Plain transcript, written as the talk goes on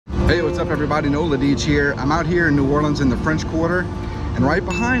Hey, what's up everybody? Nola Deach here. I'm out here in New Orleans in the French Quarter, and right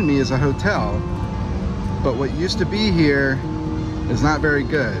behind me is a hotel. But what used to be here is not very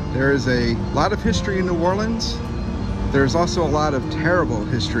good. There is a lot of history in New Orleans. There's also a lot of terrible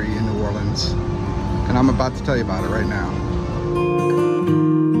history in New Orleans, and I'm about to tell you about it right now.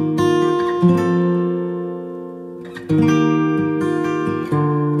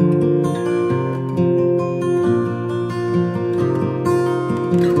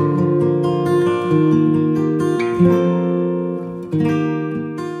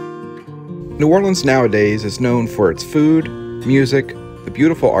 New Orleans nowadays is known for its food, music, the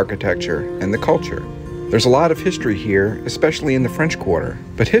beautiful architecture, and the culture. There's a lot of history here, especially in the French Quarter,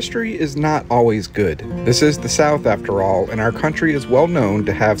 but history is not always good. This is the South after all, and our country is well known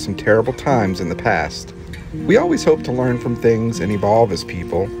to have some terrible times in the past. We always hope to learn from things and evolve as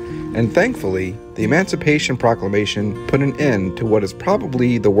people, and thankfully, the Emancipation Proclamation put an end to what is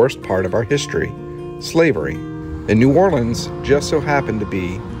probably the worst part of our history, slavery. And New Orleans just so happened to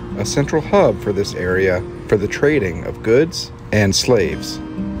be a central hub for this area for the trading of goods and slaves.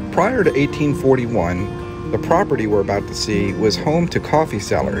 Prior to 1841, the property we're about to see was home to coffee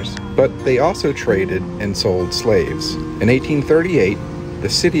sellers, but they also traded and sold slaves. In 1838, the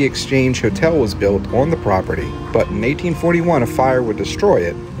City Exchange Hotel was built on the property, but in 1841 a fire would destroy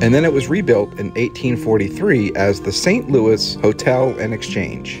it, and then it was rebuilt in 1843 as the St. Louis Hotel and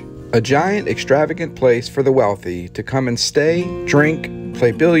Exchange. A giant, extravagant place for the wealthy to come and stay, drink,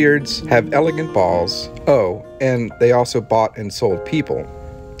 play billiards, have elegant balls. Oh, and they also bought and sold people.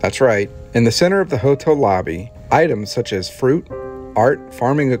 That's right. In the center of the hotel lobby, items such as fruit, art,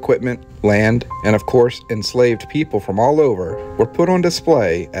 farming equipment, land, and of course, enslaved people from all over were put on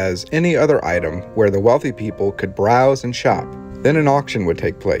display as any other item where the wealthy people could browse and shop. Then an auction would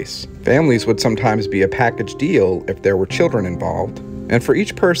take place. Families would sometimes be a package deal if there were children involved. And for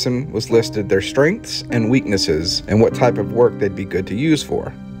each person was listed their strengths and weaknesses and what type of work they'd be good to use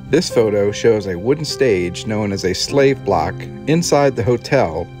for. This photo shows a wooden stage known as a slave block inside the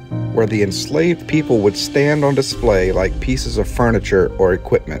hotel where the enslaved people would stand on display like pieces of furniture or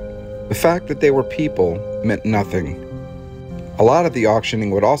equipment. The fact that they were people meant nothing. A lot of the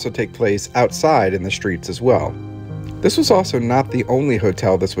auctioning would also take place outside in the streets as well. This was also not the only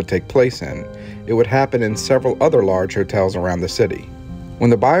hotel this would take place in. It would happen in several other large hotels around the city. When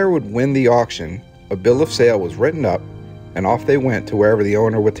the buyer would win the auction, a bill of sale was written up, and off they went to wherever the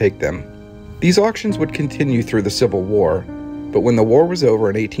owner would take them. These auctions would continue through the Civil War, but when the war was over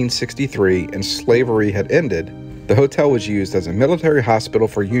in 1863 and slavery had ended, the hotel was used as a military hospital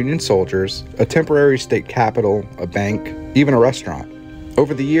for Union soldiers, a temporary state capitol, a bank, even a restaurant.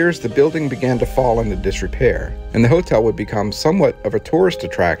 Over the years, the building began to fall into disrepair, and the hotel would become somewhat of a tourist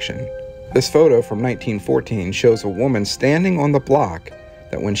attraction. This photo from 1914 shows a woman standing on the block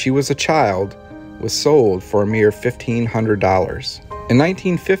that when she was a child was sold for a mere $1,500. In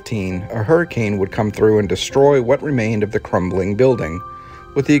 1915, a hurricane would come through and destroy what remained of the crumbling building,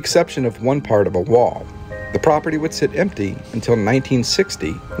 with the exception of one part of a wall. The property would sit empty until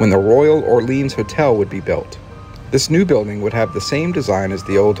 1960, when the Royal Orleans Hotel would be built. This new building would have the same design as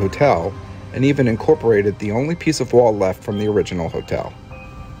the old hotel, and even incorporated the only piece of wall left from the original hotel.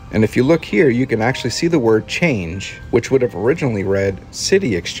 And if you look here, you can actually see the word change, which would have originally read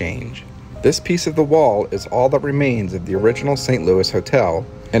City Exchange. This piece of the wall is all that remains of the original St. Louis Hotel,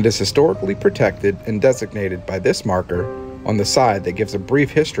 and is historically protected and designated by this marker on the side that gives a brief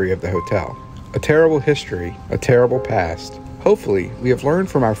history of the hotel. A terrible history, a terrible past. Hopefully, we have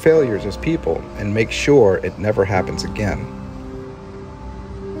learned from our failures as people and make sure it never happens again.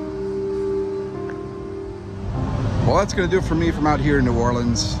 Well, that's going to do it for me from out here in New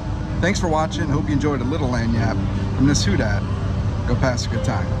Orleans. Thanks for watching. Hope you enjoyed a little lanyap from this Houdat. Go pass a good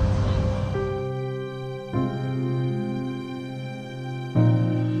time.